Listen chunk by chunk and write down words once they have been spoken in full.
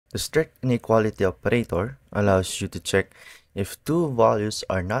The strict inequality operator allows you to check if two values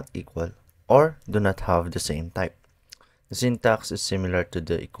are not equal or do not have the same type. The syntax is similar to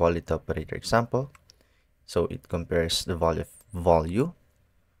the equality operator example, so it compares the value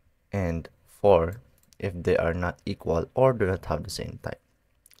and for if they are not equal or do not have the same type.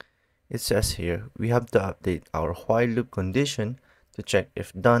 It says here we have to update our while loop condition to check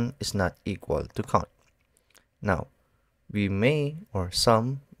if done is not equal to count. Now, we may or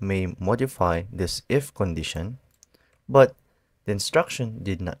some may modify this if condition, but the instruction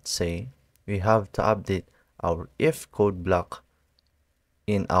did not say we have to update our if code block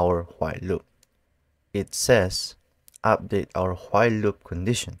in our while loop. It says update our while loop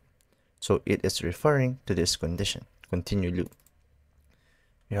condition. So it is referring to this condition, continue loop.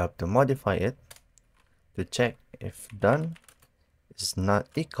 You have to modify it to check if done is not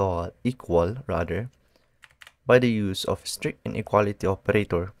equal by the use of strict inequality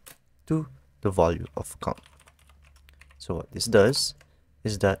operator to the value of count. So what this does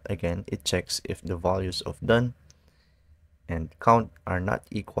is that again it checks if the values of done and count are not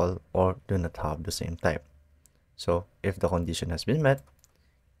equal or do not have the same type. So if the condition has been met,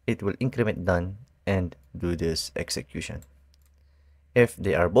 it will increment done and do this execution. If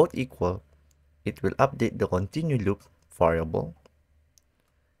they are both equal, it will update the continue loop variable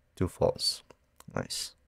to false. Nice.